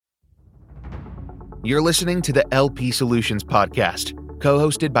You're listening to the LP Solutions Podcast,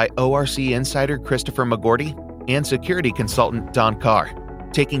 co-hosted by ORC insider Christopher McGorty and security consultant Don Carr,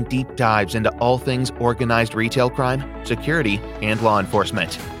 taking deep dives into all things organized retail crime, security, and law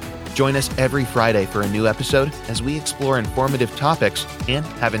enforcement. Join us every Friday for a new episode as we explore informative topics and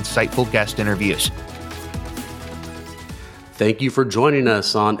have insightful guest interviews. Thank you for joining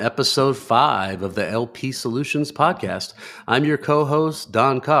us on episode 5 of the LP Solutions Podcast. I'm your co-host,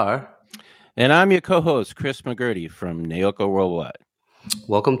 Don Carr. And I'm your co-host, Chris McGurty from Naoko Worldwide.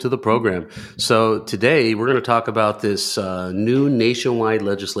 Welcome to the program. So today we're going to talk about this new nationwide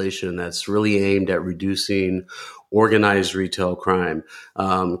legislation that's really aimed at reducing organized retail crime.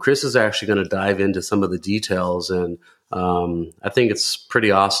 Chris is actually going to dive into some of the details, and I think it's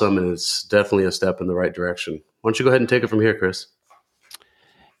pretty awesome, and it's definitely a step in the right direction. Why don't you go ahead and take it from here, Chris?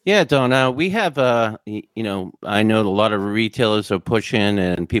 Yeah, Don, we have, I know a lot of retailers are pushing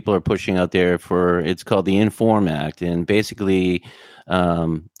and people are pushing out there for, it's called the Inform Act. And basically,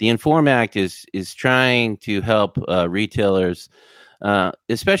 the Inform Act is trying to help retailers,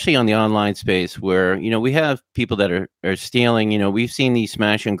 especially on the online space where, we have people that are stealing. We've seen these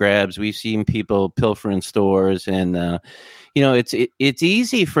smash and grabs. We've seen people pilfer in stores, and, it's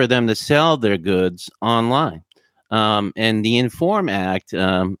easy for them to sell their goods online. And the Inform Act,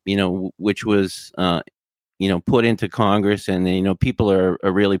 which was, put into Congress, and, people are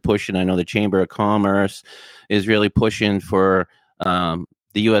really pushing. I know the Chamber of Commerce is really pushing for the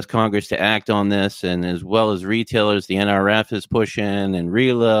U.S. Congress to act on this, and as well as retailers, the NRF is pushing, and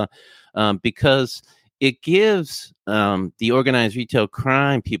RILA, because it gives the organized retail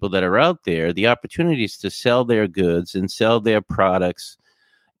crime people that are out there the opportunities to sell their goods and sell their products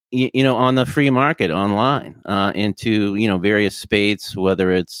on the free market online, into, various spates, whether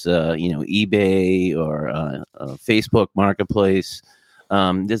it's, eBay or Facebook Marketplace.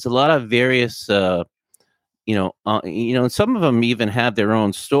 There's a lot of various, some of them even have their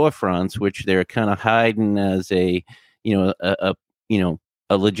own storefronts, which they're kind of hiding as a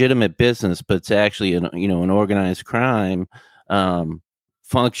legitimate business, but it's actually an organized crime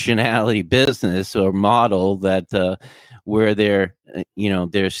functionality business or model that where they're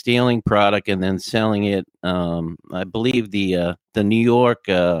stealing product and then selling it. I believe the New York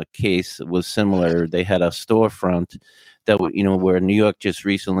case was similar. They had a storefront that where New York just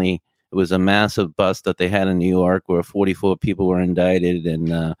recently, it was a massive bust that they had in New York where 44 people were indicted,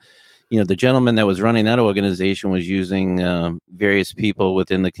 and the gentleman that was running that organization was using various people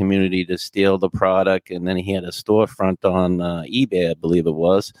within the community to steal the product, and then he had a storefront on eBay, I believe it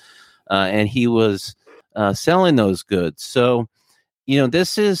was, and he was selling those goods. So,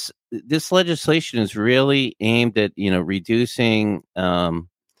 this legislation is really aimed at reducing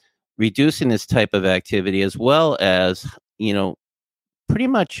this type of activity, as well as pretty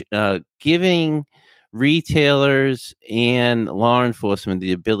much giving retailers and law enforcement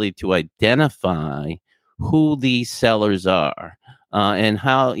the ability to identify who these sellers are, and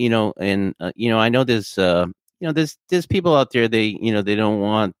how I know there's people out there, they don't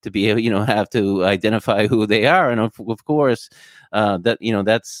want to be able, have to identify who they are, and of course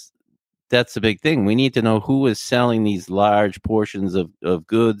that's the big thing. We need to know who is selling these large portions of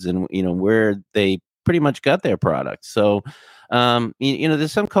goods, and where they pretty much got their products. So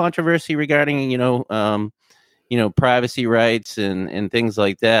there's some controversy regarding privacy rights and things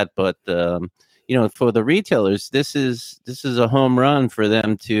like that, but for the retailers, this is a home run for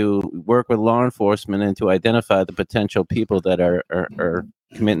them to work with law enforcement and to identify the potential people that are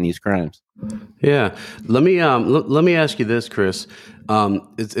committing these crimes. Yeah, let me ask you this, Chris.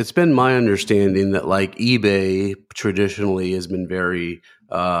 It's been my understanding that like eBay traditionally has been very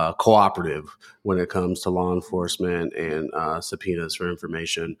cooperative when it comes to law enforcement and subpoenas for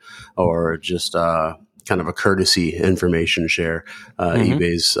information, or just kind of a courtesy information share.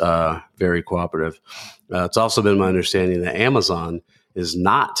 eBay's very cooperative. It's also been my understanding that Amazon is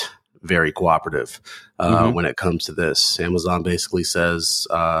not very cooperative when it comes to this. Amazon basically says,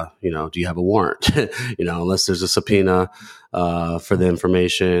 do you have a warrant? Unless there's a subpoena for the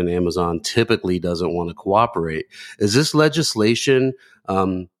information, Amazon typically doesn't want to cooperate. Is this legislation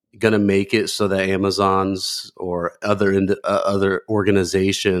going to make it so that Amazon's or other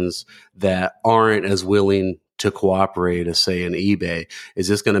organizations that aren't as willing to cooperate as, say, an eBay, is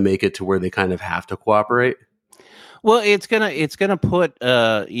this going to make it to where they kind of have to cooperate? Well, it's gonna put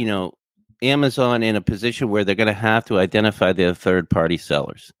Amazon in a position where they're gonna have to identify their third party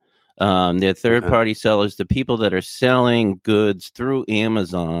sellers. Their third party sellers, the people that are selling goods through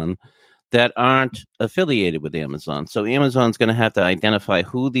Amazon that aren't affiliated with Amazon. So Amazon's going to have to identify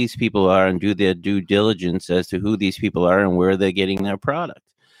who these people are and do their due diligence as to who these people are and where they're getting their product.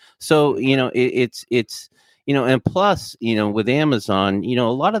 So, it's and plus, with Amazon, a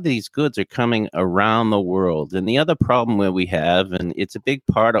lot of these goods are coming around the world. And the other problem where we have, and it's a big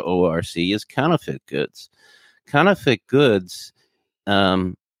part of ORC, is counterfeit goods. Counterfeit goods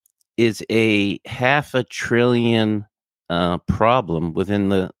is a $500 billion problem within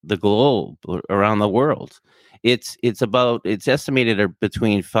the globe around the world. It's estimated at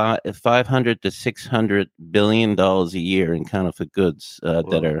between 500 to $600 billion a year in counterfeit goods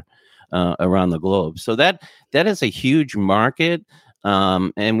that are around the globe. So that is a huge market.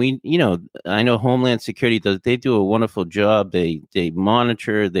 And I know Homeland Security they do a wonderful job. They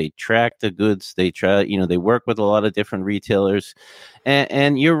monitor, they track the goods. They try, they work with a lot of different retailers.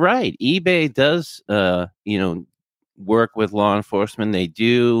 And you're right. eBay does, work with law enforcement. They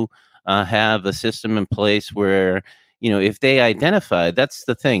do have a system in place where, if they identify, that's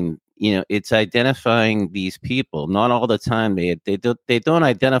the thing, it's identifying these people. Not all the time. They don't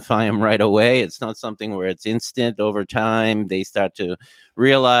identify them right away. It's not something where it's instant. Over time, they start to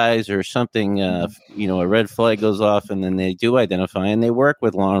realize or something, a red flag goes off, and then they do identify, and they work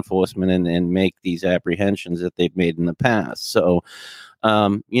with law enforcement and make these apprehensions that they've made in the past. So,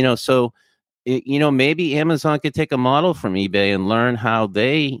 maybe Amazon could take a model from eBay and learn how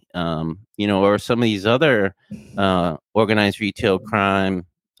they, or some of these other organized retail crime,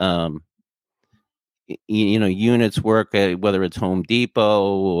 units work at, whether it's Home Depot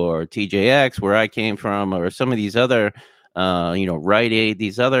or TJX, where I came from, or some of these other, Rite Aid,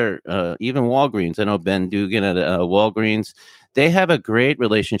 these other, even Walgreens. I know Ben Dugan at Walgreens. They have a great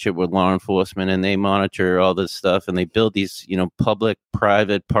relationship with law enforcement, and they monitor all this stuff, and they build these,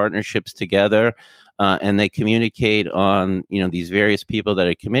 public-private partnerships together, and they communicate on, these various people that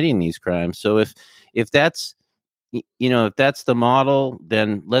are committing these crimes. So if that's the model,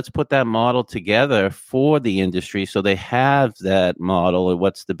 then let's put that model together for the industry, so they have that model of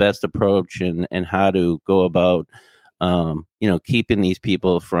what's the best approach and how to go about, keeping these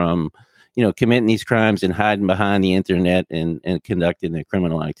people from committing these crimes and hiding behind the internet and conducting their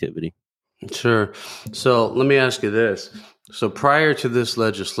criminal activity. Sure. So let me ask you this. So prior to this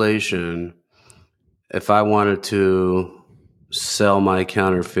legislation, if I wanted to sell my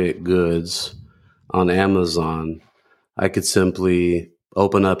counterfeit goods on Amazon, I could simply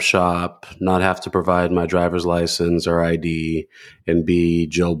open up shop, not have to provide my driver's license or ID, and be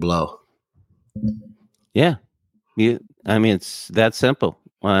Joe Blow. Yeah. It's that simple.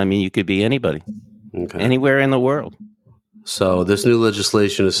 You could be anybody, anywhere in the world. So this new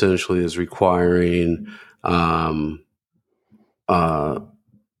legislation essentially is requiring the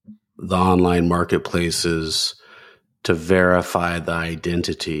online marketplaces to verify the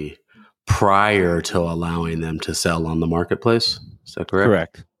identity prior to allowing them to sell on the marketplace. Is that correct?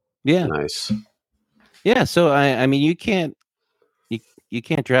 Correct. Yeah. Nice. Yeah. So you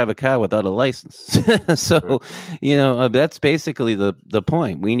can't drive a car without a license. So, that's basically the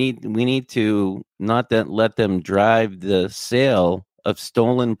point. We need to not let them drive the sale of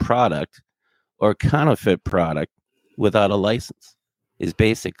stolen product or counterfeit product without a license, is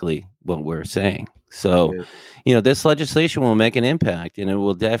basically what we're saying. So, this legislation will make an impact, and it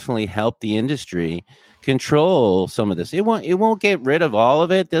will definitely help the industry control some of this. It won't get rid of all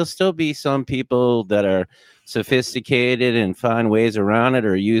of it. There'll still be some people that are sophisticated and find ways around it,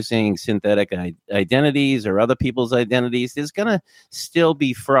 or using synthetic identities or other people's identities. There's going to still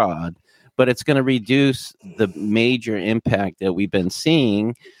be fraud, but it's going to reduce the major impact that we've been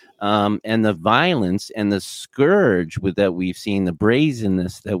seeing, and the violence and the scourge that we've seen, the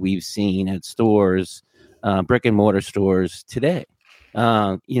brazenness that we've seen at stores, brick and mortar stores today.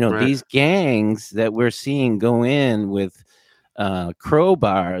 Right. These gangs that we're seeing go in with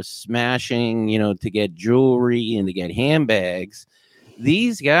crowbars, smashing, to get jewelry and to get handbags.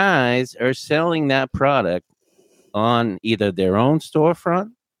 These guys are selling that product on either their own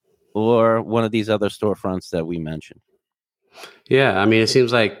storefront or one of these other storefronts that we mentioned. Yeah, it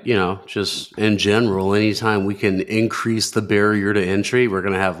seems like, just in general, anytime we can increase the barrier to entry, we're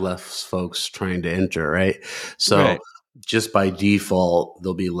going to have less folks trying to enter, right? So just by default,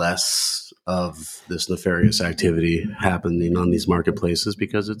 there'll be less of this nefarious activity happening on these marketplaces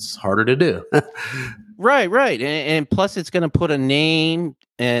because it's harder to do. Right. And plus, it's going to put a name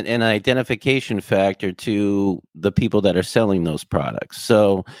and an identification factor to the people that are selling those products.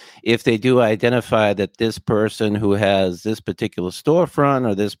 So if they do identify that this person who has this particular storefront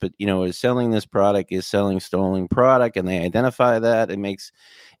or this, is selling this product, is selling stolen product, and they identify that, it makes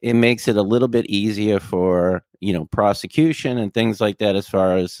it a little bit easier for, prosecution and things like that, as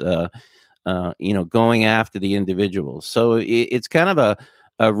far as, going after the individuals. So it's kind of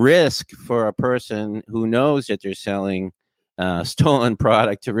a risk for a person who knows that they're selling stolen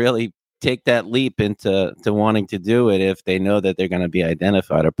product to really take that leap into wanting to do it if they know that they're going to be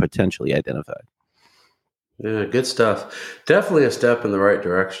identified or potentially identified. Yeah, good stuff. Definitely a step in the right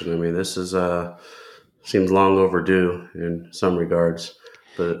direction. I mean, this is seems long overdue in some regards.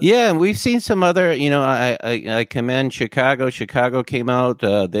 But yeah, and we've seen some other. I commend Chicago. Chicago came out.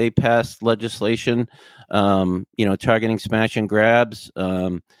 They passed legislation, targeting smash and grabs.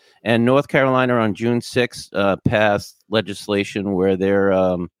 And North Carolina on June 6th passed legislation where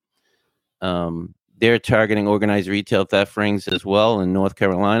they're targeting organized retail theft rings as well in North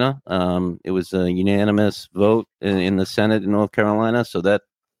Carolina. It was a unanimous vote in the Senate in North Carolina, so that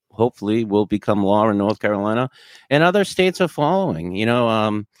hopefully will become law in North Carolina, and other states are following.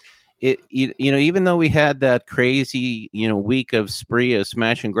 Even though we had that crazy week of spree of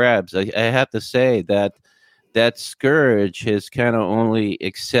smash and grabs, I have to say that scourge has kind of only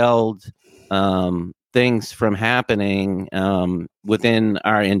excelled things from happening within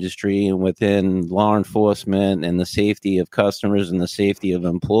our industry and within law enforcement and the safety of customers and the safety of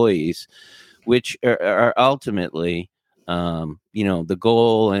employees, which are ultimately the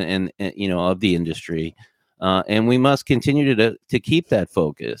goal and of the industry. And we must continue to keep that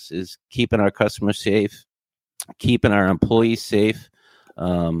focus, is keeping our customers safe, keeping our employees safe,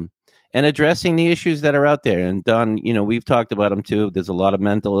 and addressing the issues that are out there. And Don, we've talked about them too. There's a lot of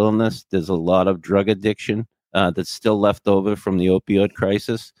mental illness. There's a lot of drug addiction that's still left over from the opioid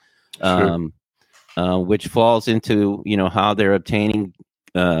crisis, Sure. Which falls into, how they're obtaining,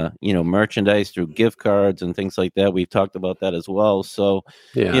 merchandise through gift cards and things like that. We've talked about that as well. So,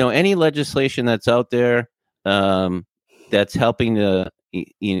 Yeah. Any legislation that's out there that's helping to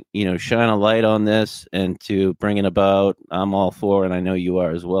shine a light on this and to bring it about, I'm all for, and I know you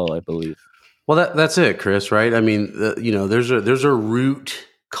are as well, I believe. Well, that's it, Chris. Right? I mean, there's a root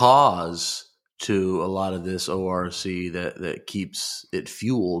cause to a lot of this ORC that keeps it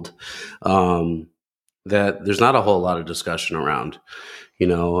fueled. That there's not a whole lot of discussion around.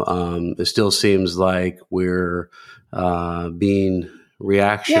 It still seems like we're being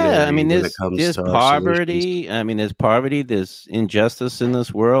reactionary. Yeah, I mean, when it comes there's to our poverty. solutions. I mean, there's poverty. There's injustice in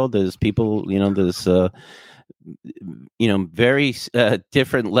this world. There's people. There's very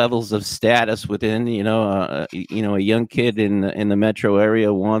different levels of status within. A young kid in the metro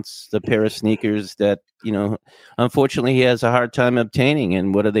area wants the pair of sneakers that unfortunately he has a hard time obtaining.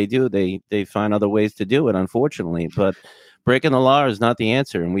 And what do? They find other ways to do it, unfortunately. But breaking the law is not the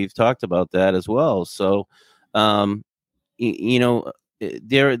answer, and we've talked about that as well. So, there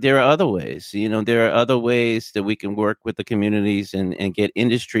are other ways. There are other ways that we can work with the communities and get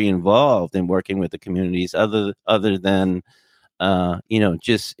industry involved in working with the communities, other than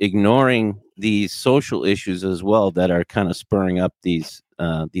just ignoring these social issues as well that are kind of spurring up these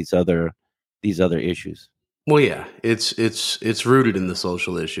other issues. Well, yeah, it's rooted in the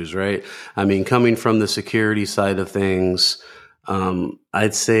social issues, right? I mean, coming from the security side of things,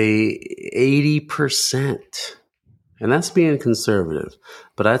 I'd say 80%, and that's being conservative,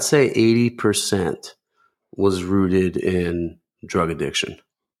 but I'd say 80% was rooted in drug addiction,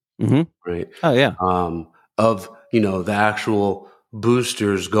 right? Oh yeah. Of the actual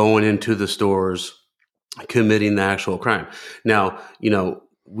boosters going into the stores, committing the actual crime. Now,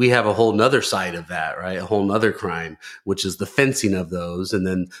 we have a whole nother side of that, right? A whole nother crime, which is the fencing of those and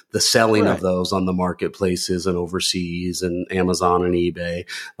then the selling of those on the marketplaces and overseas and Amazon and eBay.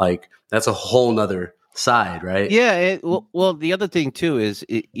 Like that's a whole nother side, right? Yeah. Well, the other thing too is,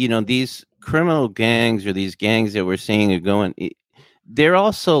 these criminal gangs or these gangs that we're seeing are going, they're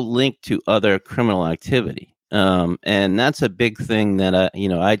also linked to other criminal activity. And that's a big thing that,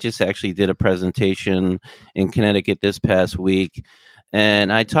 I just actually did a presentation in Connecticut this past week.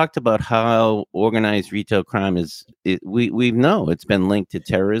 And I talked about how organized retail crime we know it's been linked to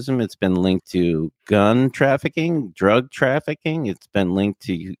terrorism. It's been linked to gun trafficking, drug trafficking. It's been linked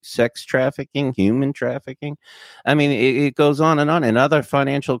to sex trafficking, human trafficking. I mean, it goes on, and other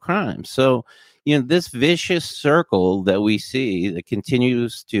financial crimes. So, this vicious circle that we see that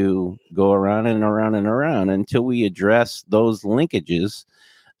continues to go around and around and around until we address those linkages.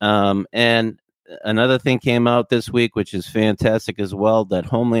 And another thing came out this week, which is fantastic as well, that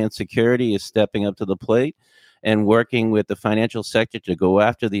Homeland Security is stepping up to the plate and working with the financial sector to go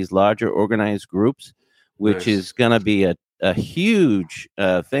after these larger organized groups, which is going to be a huge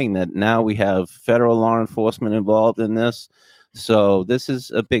thing that now we have federal law enforcement involved in this. So this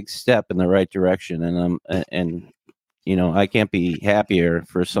is a big step in the right direction. And I can't be happier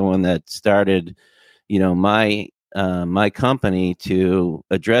for someone that started, my company to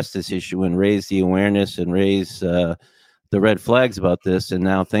address this issue and raise the awareness and raise the red flags about this. And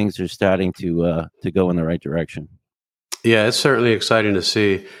now things are starting to go in the right direction. Yeah, it's certainly exciting to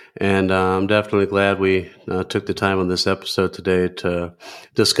see. And I'm definitely glad we took the time on this episode today to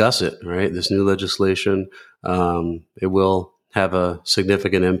discuss it, right? This new legislation, it will have a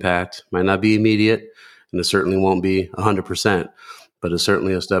significant impact. Might not be immediate, and it certainly won't be 100%, but it's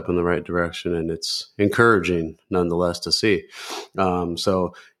certainly a step in the right direction, and it's encouraging nonetheless to see.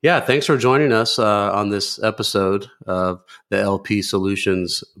 So, yeah, thanks for joining us on this episode of the LP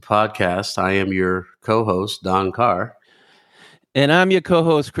Solutions podcast. I am your co-host, Don Carr. And I'm your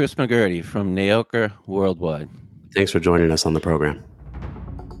co-host, Chris McGurty from Naoka Worldwide. Thanks for joining us on the program.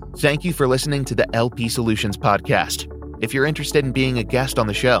 Thank you for listening to the LP Solutions podcast. If you're interested in being a guest on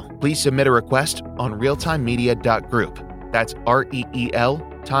the show, please submit a request on realtimemedia.group. That's REEL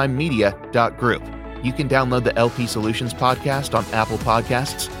timemedia.group. You can download the LP Solutions podcast on Apple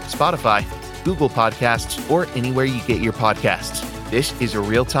Podcasts, Spotify, Google Podcasts, or anywhere you get your podcasts. This is a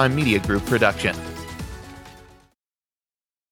Real Time Media Group production.